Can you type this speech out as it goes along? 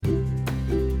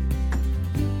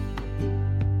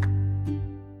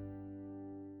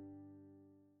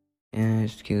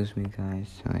excuse me,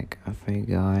 guys. Like, I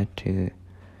forgot to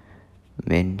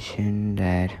mention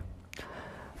that,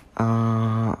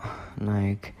 uh,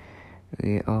 like,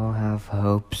 we all have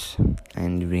hopes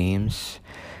and dreams,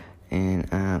 and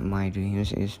my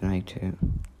dreams is like to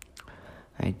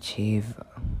achieve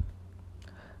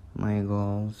my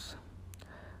goals,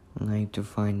 like to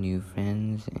find new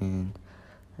friends and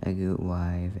a good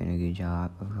wife and a good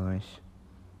job, of course,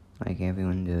 like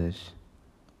everyone does.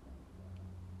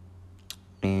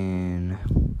 And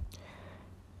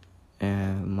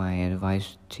my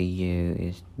advice to you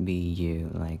is be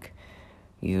you. Like,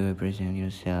 you represent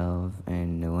yourself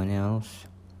and no one else.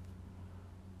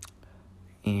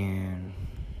 And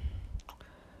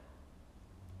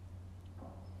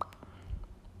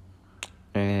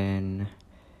and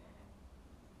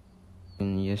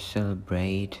and just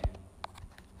celebrate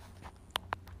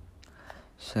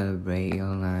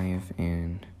your life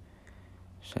and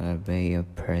celebrate your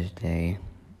birthday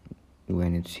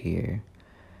when it's here,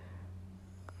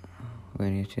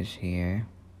 when it is here.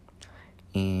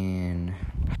 And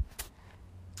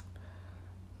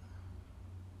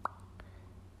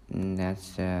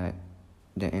that's the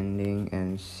ending,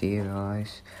 and see you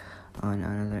guys on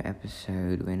another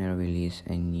episode when I release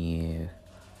a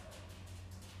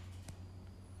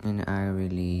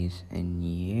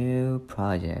new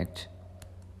project,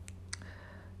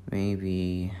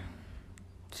 maybe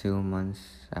 2 months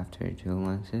after 2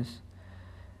 months,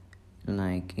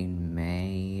 like in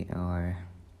May or,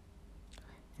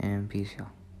 and peace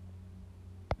out.